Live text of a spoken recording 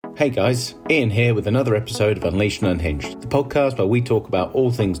Hey guys, Ian here with another episode of Unleashed and Unhinged, the podcast where we talk about all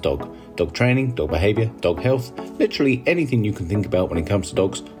things dog training, dog behaviour, dog health, literally anything you can think about when it comes to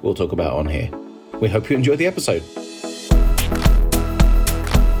dogs, we'll talk about on here. We hope you enjoy the episode.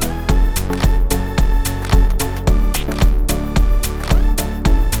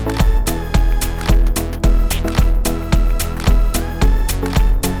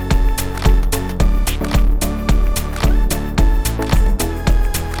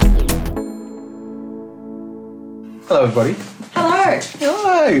 Hello, everybody. Hello.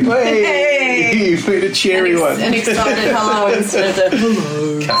 Hello. Hey. You made a cheery one. An excited hello instead of the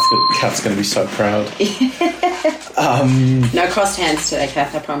hello. Kath's going to be so proud. No crossed hands today,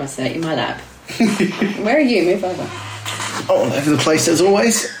 Kath. I promise that. In my lap. Where are you? Move over. All over the place as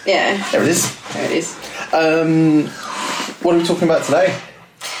always. Yeah. There it is. There it is. What are we talking about today?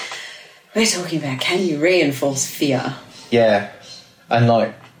 We're talking about can you reinforce fear? Yeah.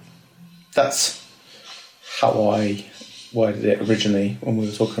 And that's how I worded it originally when we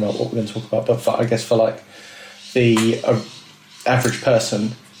were talking about what we're going to talk about. But I guess for the average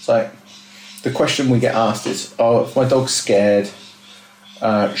person, it's the question we get asked is, if my dog's scared,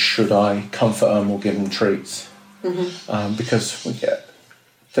 should I comfort them or give them treats? Mm-hmm. Because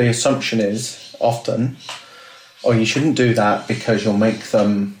the assumption is often, you shouldn't do that because you'll make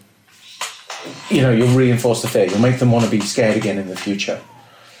them, you'll reinforce the fear. You'll make them want to be scared again in the future.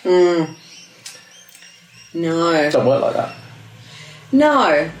 No. It doesn't work like that.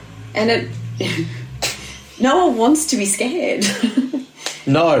 No. And no one wants to be scared.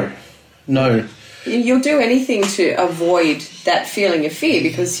 No. You'll do anything to avoid that feeling of fear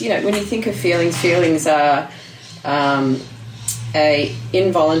because, when you think of feelings are a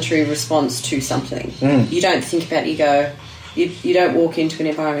involuntary response to something. You don't think about it, you don't walk into an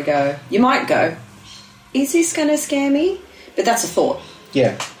environment and go, you might go, is this going to scare me? But that's a thought.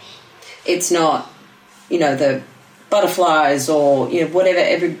 Yeah. It's not, the butterflies or,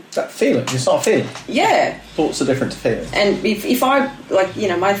 whatever. That feeling. It's not a feeling. Yeah. Thoughts are different to feelings. And if I,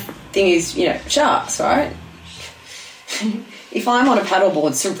 my thing is, sharks, right? If I'm on a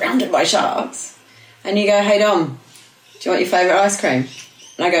paddleboard surrounded by sharks and you go, hey, Dom, do you want your favourite ice cream?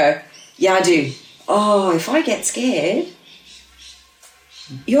 And I go, yeah, I do. Oh, if I get scared,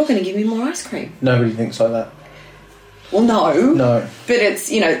 you're going to give me more ice cream. Nobody thinks like that. Well, no. But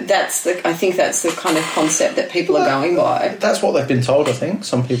it's, I think that's the kind of concept that people are going by. That's what they've been told, I think.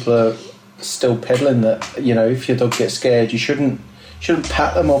 Some people are still peddling that, if your dog gets scared, you shouldn't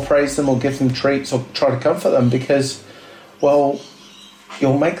pat them or praise them or give them treats or try to comfort them because, you'll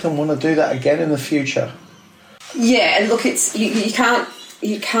make them want to do that again in the future. Yeah, and look, it's you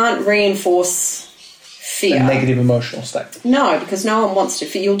can't reinforce fear. A negative emotional state. No, because no one wants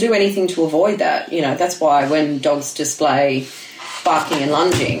to. You'll do anything to avoid that. That's why when dogs display barking and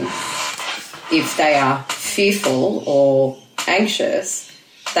lunging, if they are fearful or anxious,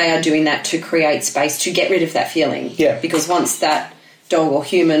 they are doing that to create space to get rid of that feeling. Yeah. Because once that dog or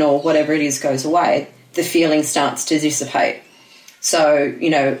human or whatever it is goes away, the feeling starts to dissipate. So,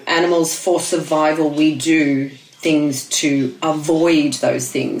 animals for survival, we do things to avoid those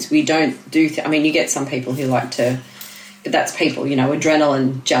things. We don't do... you get some people who like to... But that's people,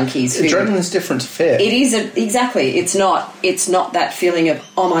 adrenaline junkies. Adrenaline's different to fear. It is, exactly. It's not that feeling of,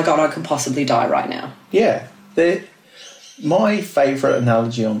 oh my God, I could possibly die right now. Yeah. My favourite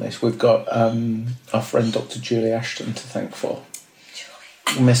analogy on this, we've got our friend Dr. Julie Ashton to thank for.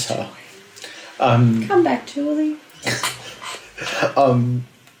 Julie. Miss her. Come back, Julie.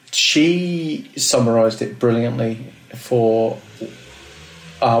 She summarised it brilliantly for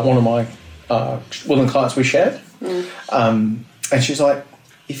one of my clients we shared. And she's like,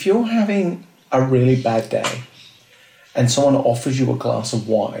 if you're having a really bad day and someone offers you a glass of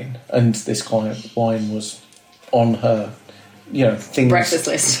wine, and this client, wine was on her things. Breakfast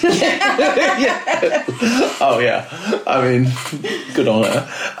list. Yeah. Oh, yeah. Good on her.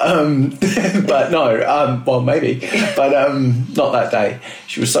 But no, maybe. But not that day.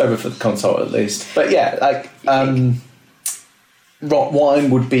 She was sober for the consult at least. But yeah, wine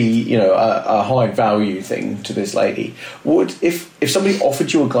would be, a high value thing to this lady. If somebody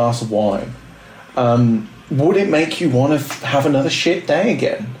offered you a glass of wine, would it make you want to have another shit day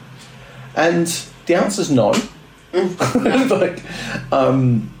again? And the answer's no.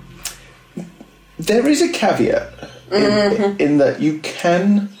 There is a caveat in that you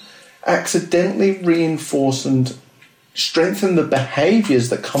can accidentally reinforce and strengthen the behaviours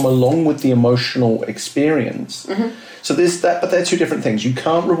that come along with the emotional experience. So there's that, but they're two different things. You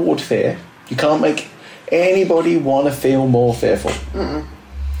can't reward fear. You can't make anybody want to feel more fearful.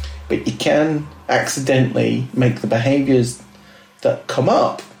 But you can accidentally make the behaviours that come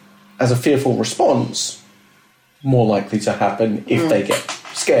up as a fearful response, more likely to happen if they get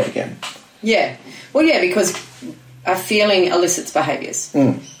scared again. Yeah. Well, yeah, because a feeling elicits behaviours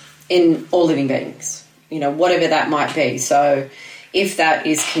in all living beings, whatever that might be. So if that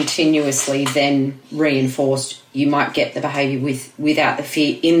is continuously then reinforced, you might get the behaviour without the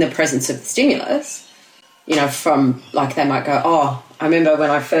fear in the presence of the stimulus, from, like, they might go, oh, I remember when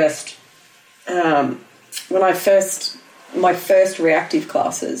my first reactive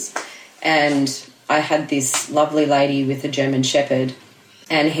classes, and I had this lovely lady with a German Shepherd,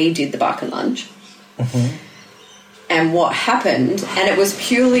 and he did the bark and lunge. Mm-hmm. And what happened, and it was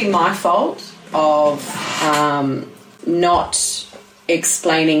purely my fault of not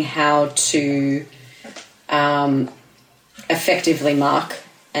explaining how to effectively mark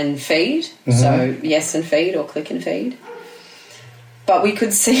and feed. Mm-hmm. So yes and feed, or click and feed. But we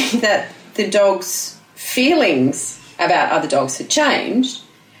could see that the dog's feelings about other dogs had changed,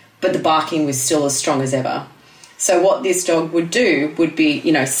 but the barking was still as strong as ever. So what this dog would do would be,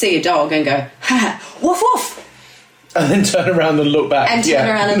 see a dog and go, ha, woof, woof. And then turn around and look back. And turn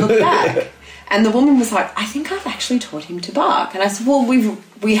around and look back. And the woman was like, I think I've actually taught him to bark. And I said, well,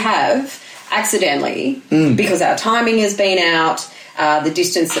 we have accidentally, because our timing has been out, the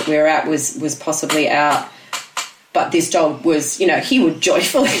distance that we were at was possibly out. But this dog was, he would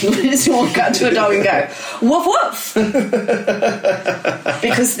joyfully just walk up to a dog and go, woof, woof.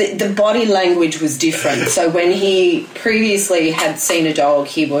 Because the body language was different. So when he previously had seen a dog,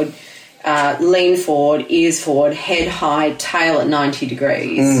 he would lean forward, ears forward, head high, tail at 90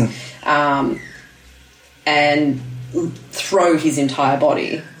 degrees, and throw his entire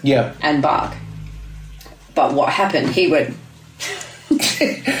body and bark. But what happened? He would...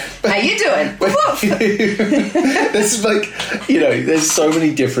 How you doing? There's there's so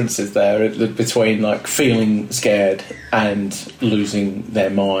many differences there between like feeling scared and losing their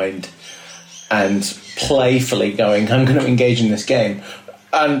mind and playfully going, I'm going to engage in this game,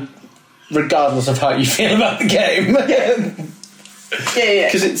 and regardless of how you feel about the game.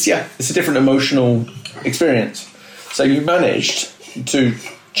 Because it's a different emotional experience. So you managed to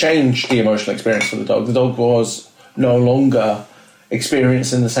change the emotional experience for the dog. The dog was no longer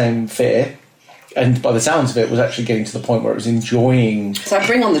experiencing the same fear, and by the sounds of it was actually getting to the point where it was enjoying... So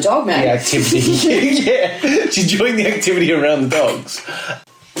bring on the dog, man. The activity. It's enjoying the activity around the dogs.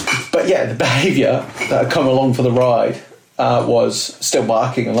 But the behaviour that had come along for the ride was still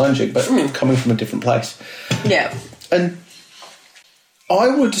barking and lunging, but coming from a different place. Yeah. And I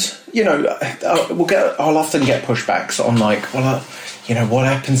would, I'll often get pushbacks on like, well, what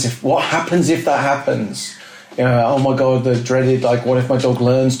happens if that happens? Oh my God, the dreaded, like, what if my dog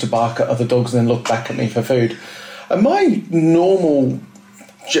learns to bark at other dogs and then look back at me for food? And my normal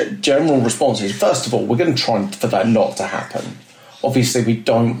general response is, first of all, we're going to try for that not to happen. Obviously, we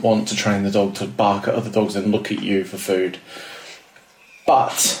don't want to train the dog to bark at other dogs and look at you for food.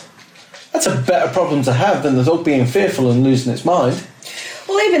 But that's a better problem to have than the dog being fearful and losing its mind.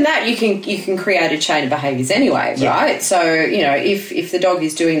 Well, even that, you can create a chain of behaviours anyway, right? So, if the dog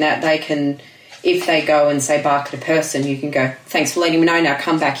is doing that, they can... If they go and say bark at a person, you can go, thanks for letting me know, now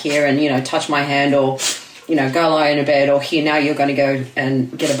come back here and, touch my hand, or, go lie in a bed, or here, now you're going to go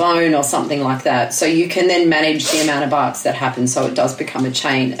and get a bone or something like that. So you can then manage the amount of barks that happen, so it does become a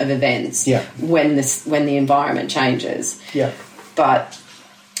chain of events when the environment changes. Yeah. But,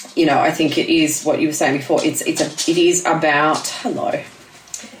 I think it is what you were saying before. It is about... Hello.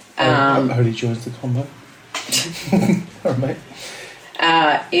 Holy joins the combo. All right, mate.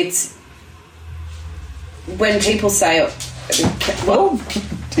 It's... When people say, well,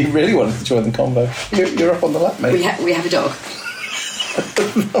 do you really want to join the combo? You're up on the lap, mate. We have a dog.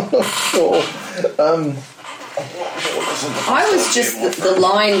 I'm not sure. I was just the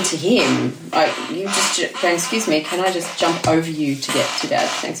line to him. You just excuse me. Can I just jump over you to get to Dad?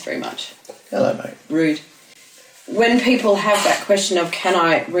 Thanks very much. Hello, mate. Rude. When people have that question of can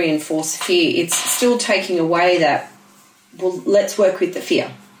I reinforce fear, it's still taking away that. Well, let's work with the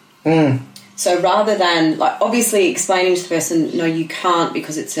fear. So rather than, obviously explaining to the person, no, you can't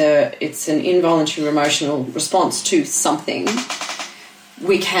because it's an involuntary emotional response to something,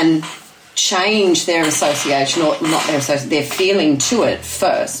 we can change their association, or not their association, their feeling to it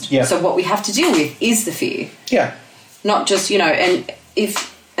first. Yeah. So what we have to deal with is the fear. Yeah. Not just, and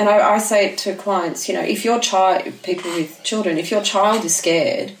I say it to clients, if your people with children, if your child is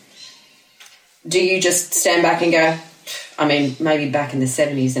scared, do you just stand back and go, I mean, maybe back in the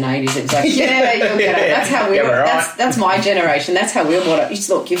 70s and 80s, it was like, you'll get up. That's how we were. Right. That's my generation. That's how we were brought up. You just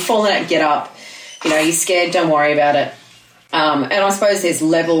look, you've fallen out, get up. You're scared, don't worry about it. And I suppose there's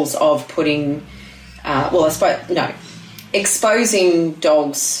levels of putting, exposing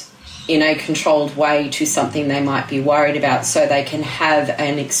dogs in a controlled way to something they might be worried about, so they can have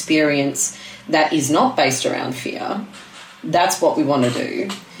an experience that is not based around fear. That's what we want to do.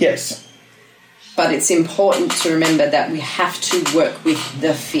 Yes. But it's important to remember that we have to work with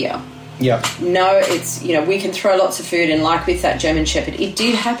the fear. Yeah. No, it's, we can throw lots of food in, like with that German Shepherd. It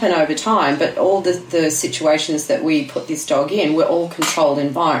did happen over time, but all the situations that we put this dog in were all controlled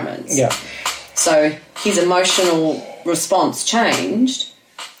environments. Yeah. So his emotional response changed.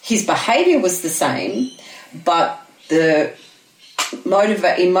 His behaviour was the same, but the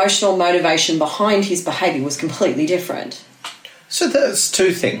emotional motivation behind his behaviour was completely different. So there's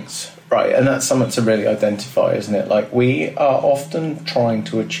two things, right? And that's something to really identify, isn't it? Like, we are often trying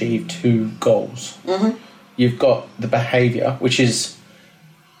to achieve two goals. Mm-hmm. You've got the behaviour, which is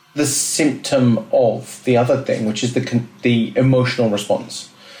the symptom of the other thing, which is the emotional response.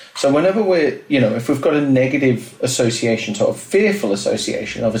 So whenever we're, if we've got a negative association, sort of fearful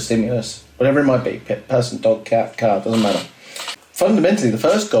association of a stimulus, whatever it might be, person, dog, cat, car, doesn't matter. Fundamentally, the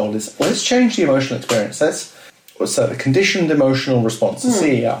first goal is, let's change the emotional experience. What's that? The conditioned emotional response, the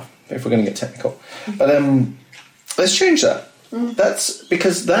CER, if we're going to get technical. But let's change that. That's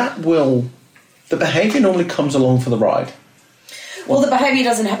because the behaviour normally comes along for the ride. Well, the behaviour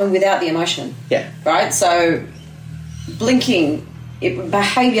doesn't happen without the emotion. Yeah. Right? So blinking,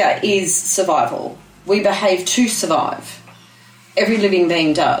 behaviour is survival. We behave to survive. Every living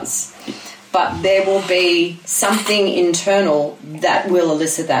being does. But there will be something internal that will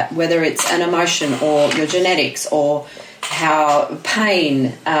elicit that, whether it's an emotion or your genetics or how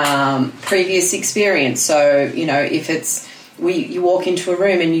pain, previous experience. So, if it's you walk into a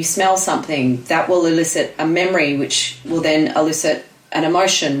room and you smell something, that will elicit a memory, which will then elicit an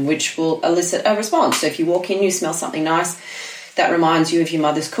emotion, which will elicit a response. So if you walk in, you smell something nice, that reminds you of your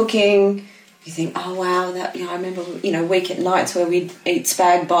mother's cooking. You think, oh wow, that I remember week at nights where we'd eat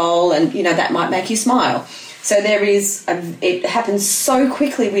spag bowl, and that might make you smile. So there is it happens so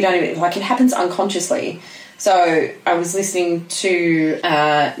quickly, we don't even it happens unconsciously. So I was listening to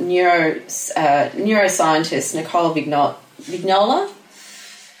neuroscientist Nicole Vignola.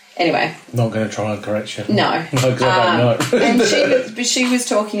 Anyway, not going to try and correct you. No, because I don't know. and she was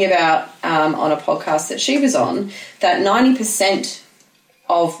talking about on a podcast that she was on that 90%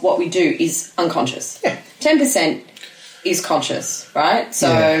 of what we do is unconscious. Yeah. 10% is conscious, right?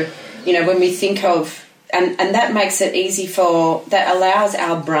 So, when we think of, and that makes it easy that allows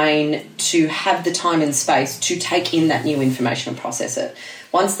our brain to have the time and space to take in that new information and process it.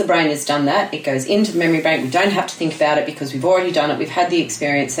 Once the brain has done that, it goes into the memory bank. We don't have to think about it because we've already done it. We've had the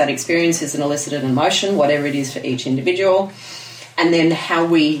experience. That experience is an elicited emotion, whatever it is for each individual. And then how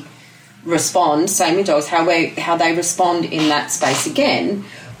we respond, same with dogs, how they respond in that space again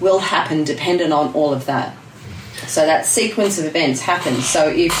will happen dependent on all of that. So that sequence of events happens. So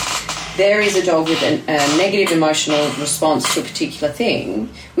if there is a dog with a negative emotional response to a particular thing,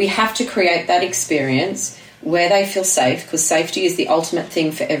 we have to create that experience where they feel safe, because safety is the ultimate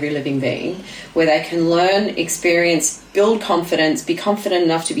thing for every living being, where they can learn, experience, build confidence, be confident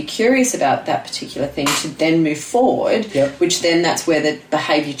enough to be curious about that particular thing to then move forward, which then that's where the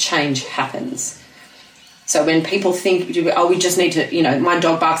behaviour change happens. So when people think, we just need to, my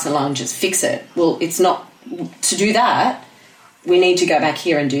dog barks an alarm, just fix it. Well, it's not. To do that, we need to go back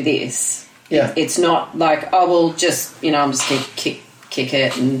here and do this. Yeah. It's not like, I'm just going to kick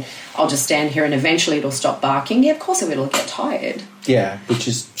it and I'll just stand here and eventually it'll stop barking. Yeah, of course it will. It'll get tired. Yeah, which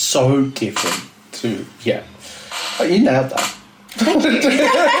is so different to, Oh, you nailed that. Thank you.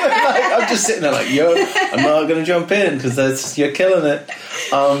 I'm just sitting there I'm not going to jump in because you're killing it.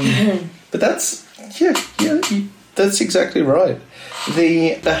 But that's, that's exactly right.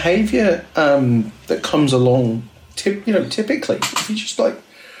 The behaviour that comes along, typically, if you just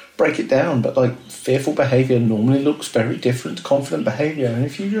break it down, but fearful behaviour normally looks very different to confident behaviour, and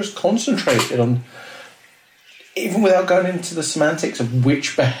if you just concentrate on, even without going into the semantics of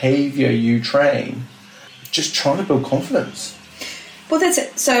which behaviour you train, just trying to build confidence. Well, that's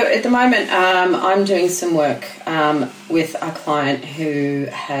it. So at the moment, I'm doing some work with a client who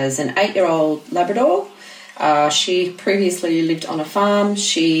has an 8-year-old Labrador. She previously lived on a farm.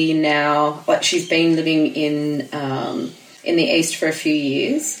 She's been living in the east for a few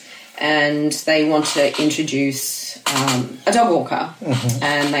years, and they want to introduce a dog walker. Mm-hmm.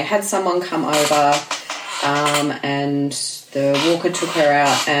 And they had someone come over, and the walker took her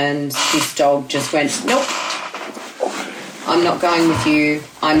out, and this dog just went, nope, I'm not going with you,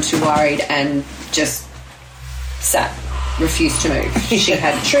 I'm too worried, and just sat, refused to move. She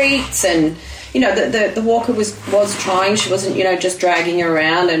had treats, and the walker was trying. She wasn't, just dragging her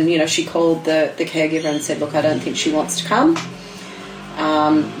around, and, she called the caregiver and said, look, I don't think she wants to come.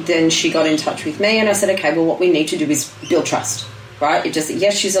 Then she got in touch with me and I said, okay, well, what we need to do is build trust, right?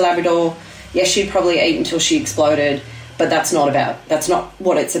 Yes, she's a Labrador. Yes, she'd probably eat until she exploded, but that's not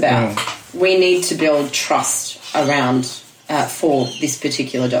what it's about. We need to build trust around for this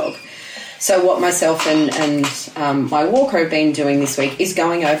particular dog. So what myself and my walker have been doing this week is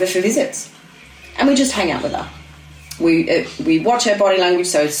going over for visits, and we just hang out with her. We watch her body language,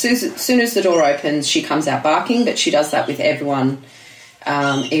 so as soon as the door opens, she comes out barking, but she does that with everyone,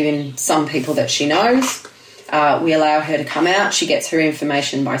 even some people that she knows. We allow her to come out. She gets her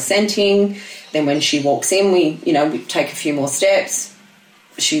information by scenting. Then when she walks in, we take a few more steps.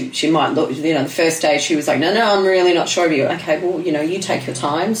 She might look, the first day she was like, no, I'm really not sure of you. Okay, well, you take your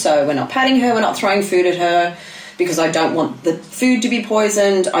time. So we're not patting her, we're not throwing food at her because I don't want the food to be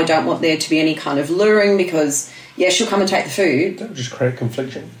poisoned. I don't want there to be any kind of luring because, she'll come and take the food. That would just create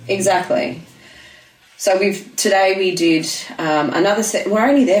confliction. Exactly. So today we did another set. We're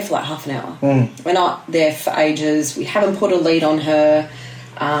only there for like half an hour. We're not there for ages. We haven't put a lead on her.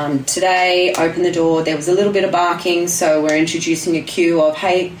 Today, opened the door. There was a little bit of barking, so we're introducing a cue of,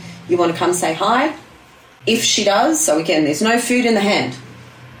 hey, you want to come say hi? If she does, so again, there's no food in the hand.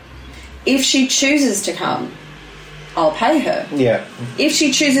 If she chooses to come, I'll pay her. Yeah. If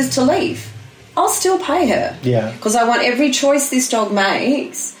she chooses to leave, I'll still pay her. Yeah. Because I want every choice this dog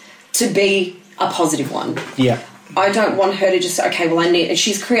makes to be a positive one. Yeah. I don't want her to just say, okay, well, and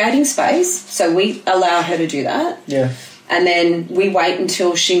she's creating space, so we allow her to do that. Yeah. And then we wait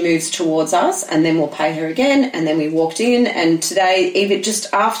until she moves towards us, and then we'll pay her again, and then we walked in, and today, even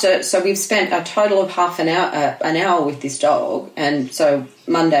just after, so we've spent a total of half an hour with this dog, and so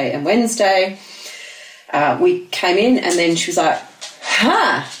Monday and Wednesday, we came in, and then she was like,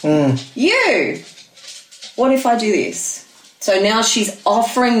 you, what if I do this? So now she's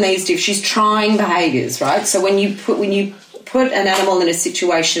offering these, she's trying behaviours, right? So when you put an animal in a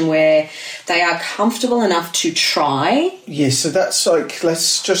situation where they are comfortable enough to try. Yeah, so that's like,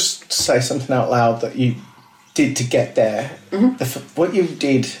 let's just say something out loud that you did to get there. What you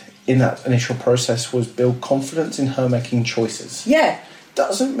did in that initial process was build confidence in her making choices. Yeah.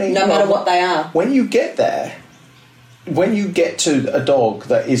 Doesn't mean... No matter what they are. When you get there, when you get to a dog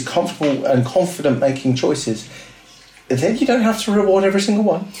that is comfortable and confident making choices, then you don't have to reward every single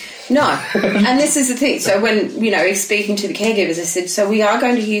one. No. And this is the thing. So when, speaking to the caregivers, I said, so we are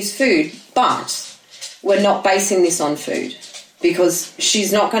going to use food, but we're not basing this on food because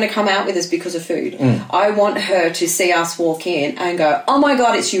she's not going to come out with us because of food. I want her to see us walk in and go, oh, my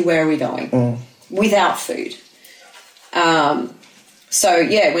God, it's you. Where are we going? Without food. So,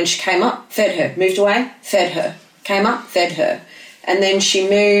 when she came up, fed her. Moved away, fed her. Came up, fed her. And then she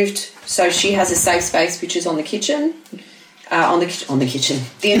moved... So she has a safe space, which is on the kitchen. On the kitchen.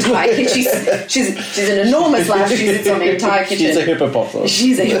 The entire kitchen. She's an enormous lab. She sits on the entire kitchen. She's a hippopotamus.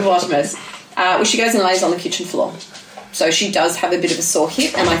 She's a hippopotamus. Well, she goes and lays on the kitchen floor. So she does have a bit of a sore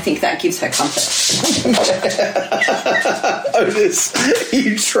hip, and I think that gives her comfort. Otis,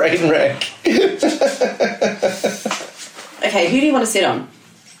 you train wreck. Okay, who do you want to sit on?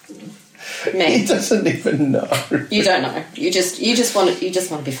 Me. He doesn't even know. You don't know. You just want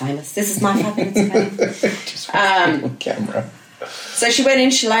to be famous. This is my fabulous fame. Just on camera. So she went in.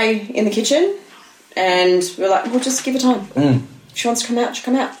 She lay in the kitchen, and we were like, "We'll just give her time. She wants to come out. She'll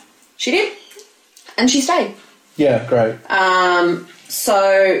come out." She did, and she stayed. Yeah, great.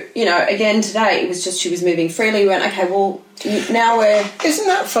 So again today it was just she was moving freely. We went, okay, well now we're. Isn't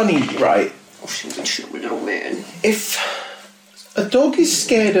that funny, right? Oh, shoot, little man. If a dog is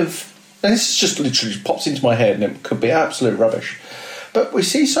scared of. And this just literally pops into my head and it could be absolute rubbish. But we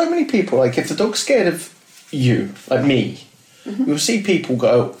see so many people, like if the dog's scared of you, like me, you'll see people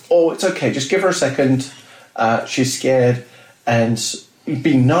go, oh, it's okay, just give her a second, she's scared, and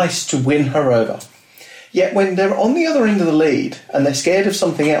be nice to win her over. Yet when they're on the other end of the lead and they're scared of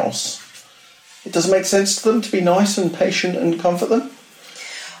something else, it doesn't make sense to them to be nice and patient and comfort them.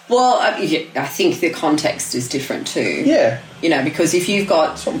 Well, I think the context is different too. Yeah. Because if you've got...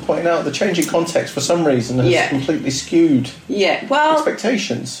 That's what I'm pointing out. The changing context for some reason has completely skewed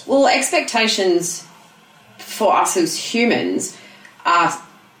expectations. Well, expectations for us as humans are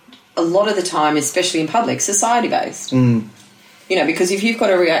a lot of the time, especially in public, society-based. Because if you've got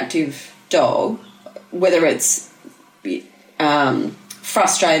a reactive dog, whether it's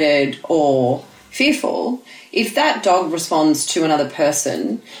frustrated or fearful... If that dog responds to another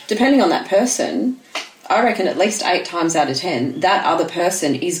person, depending on that person, I reckon at least 8 times out of 10, that other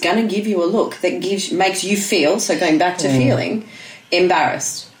person is going to give you a look that makes you feel, so going back to feeling,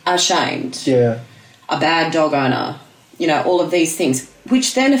 embarrassed, ashamed, a bad dog owner, all of these things.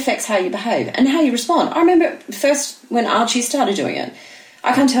 which then affects how you behave and how you respond. I remember first when Archie started doing it,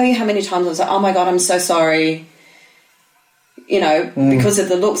 I can't tell you how many times I was like, oh my God, I'm so sorry, because of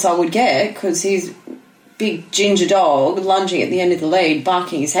the looks I would get, because he's big ginger dog lunging at the end of the lead,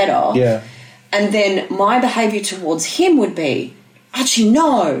 barking his head off. Yeah. And then my behaviour towards him would be, Archie,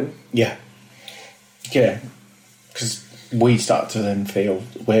 no. Yeah. Yeah. Because we start to then feel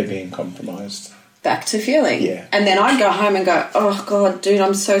we're being compromised. Back to feeling. Yeah. And then I'd go home and go, oh, God, dude,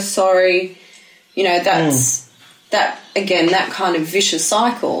 I'm so sorry. That's, that kind of vicious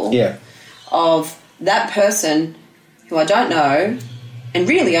cycle of that person who I don't know and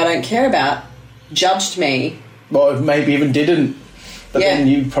really I don't care about judged me. Well, maybe even didn't. But then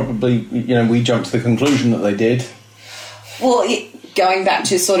you probably, we jumped to the conclusion that they did. Well, going back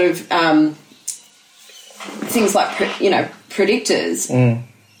to sort of things like, predictors,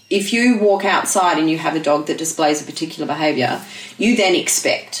 if you walk outside and you have a dog that displays a particular behaviour, you then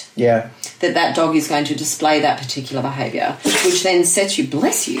expect that dog is going to display that particular behaviour, which then sets you,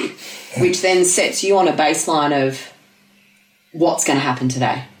 bless you, which then sets you on a baseline of what's going to happen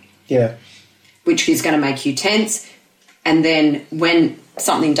today. Yeah. Which is going to make you tense. And then when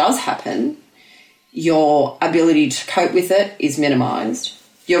something does happen, your ability to cope with it is minimised.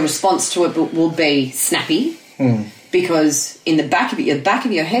 Your response to it will be snappy because in the back of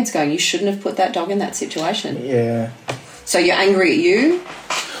your head's going, you shouldn't have put that dog in that situation. Yeah. So you're angry at you.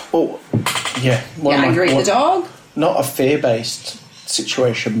 Well, yeah. You're angry at the dog. Not a fear-based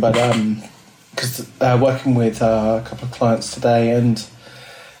situation, but because working with a couple of clients today, and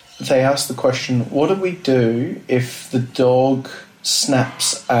they asked the question, what do we do if the dog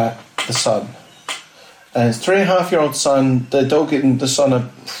snaps at the son? And his 3.5-year-old son, the dog and the son are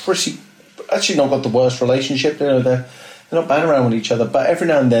actually not got the worst relationship. They're not bad around with each other, but every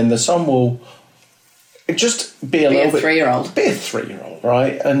now and then the son will just be a little bit... Be a 3-year-old,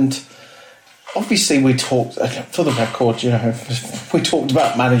 right? And obviously we talked, for the record, we talked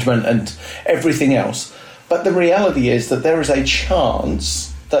about management and everything else, but the reality is that there is a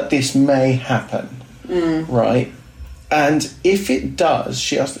chance that this may happen, right? And if it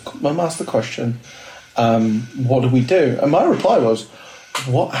does, Mum asked the question, what do we do? And my reply was,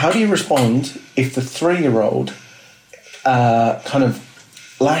 how do you respond if the 3-year-old kind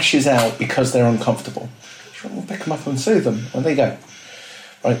of lashes out because they're uncomfortable? She went, well, pick them up and soothe them. And there you go.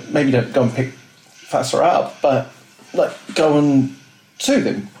 Right? Maybe don't go and pick faster up, but go and soothe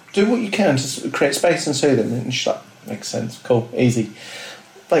them. Do what you can to create space and soothe them. And she's like, makes sense, cool, easy.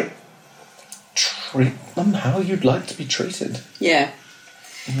 Treat them how you'd like to be treated. Yeah.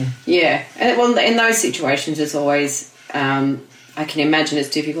 Mm-hmm. Yeah. And well, in those situations, it's always, I can imagine it's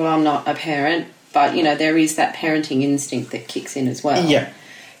difficult. I'm not a parent, but, there is that parenting instinct that kicks in as well. Yeah.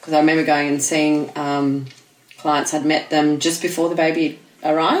 Because I remember going and seeing clients. I'd met them just before the baby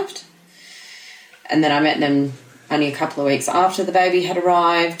arrived. And then I met them only a couple of weeks after the baby had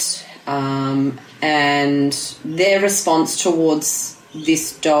arrived. And their response towards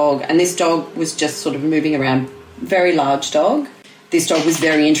this dog, and this dog was just sort of moving around, very large dog. This dog was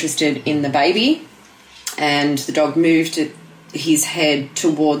very interested in the baby, and the dog moved his head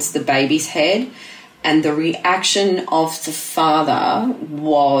towards the baby's head, and the reaction of the father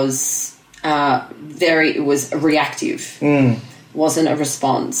was it was reactive, wasn't a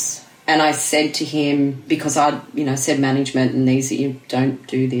response. And I said to him, because I'd said management and these, you don't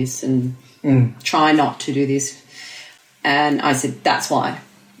do this and try not to do this. And I said, that's why.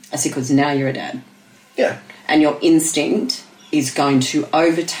 I said, because now you're a dad. Yeah. And your instinct is going to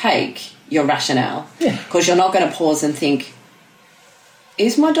overtake your rationale. Yeah. Because you're not going to pause and think,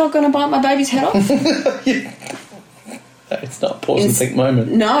 is my dog going to bite my baby's head off? Yeah. It's not a pause and think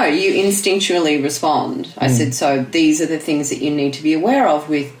moment. No, you instinctually respond. I said, so these are the things that you need to be aware of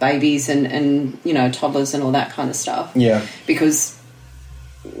with babies and toddlers and all that kind of stuff. Yeah. Because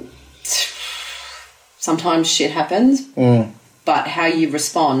sometimes shit happens, but how you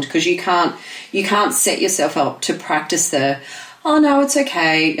respond, because you can't set yourself up to practice oh no, it's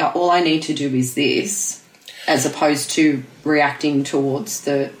okay, all I need to do is this, as opposed to reacting towards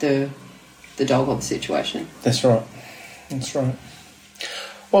the dog or the situation. That's right.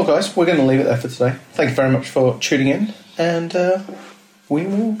 Well, guys, we're going to leave it there for today. Thank you very much for tuning in, and we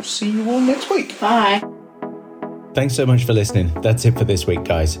will see you all next week. Bye. Thanks so much for listening. That's it for this week,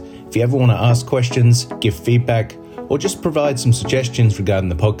 guys. If you ever want to ask questions, give feedback, or just provide some suggestions regarding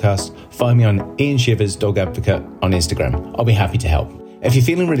the podcast, find me on Ian Shivers Dog Advocate on Instagram. I'll be happy to help. If you're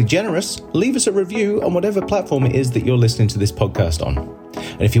feeling really generous, leave us a review on whatever platform it is that you're listening to this podcast on.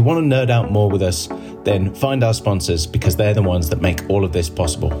 And if you want to nerd out more with us, then find our sponsors, because they're the ones that make all of this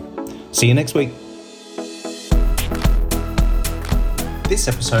possible. See you next week. This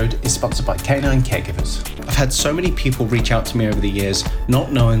episode is sponsored by Canine Caregivers. I've had so many people reach out to me over the years,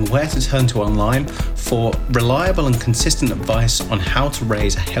 not knowing where to turn to online for reliable and consistent advice on how to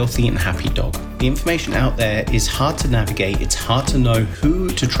raise a healthy and happy dog. The information out there is hard to navigate, it's hard to know who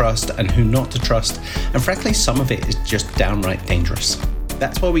to trust and who not to trust, and frankly, some of it is just downright dangerous.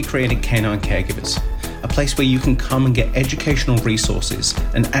 That's why we created Canine Caregivers, a place where you can come and get educational resources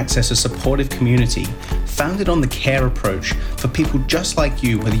and access a supportive community founded on the care approach for people just like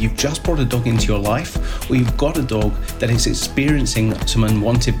you, whether you've just brought a dog into your life or you've got a dog that is experiencing some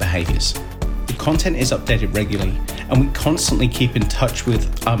unwanted behaviors. The content is updated regularly, and we constantly keep in touch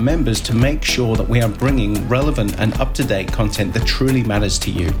with our members to make sure that we are bringing relevant and up-to-date content that truly matters to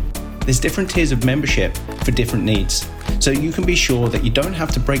you. There's different tiers of membership for different needs, so you can be sure that you don't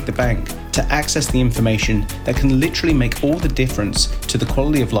have to break the bank to access the information that can literally make all the difference to the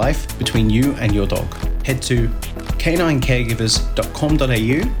quality of life between you and your dog. Head to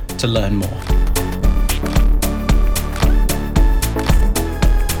caninecaregivers.com.au to learn more.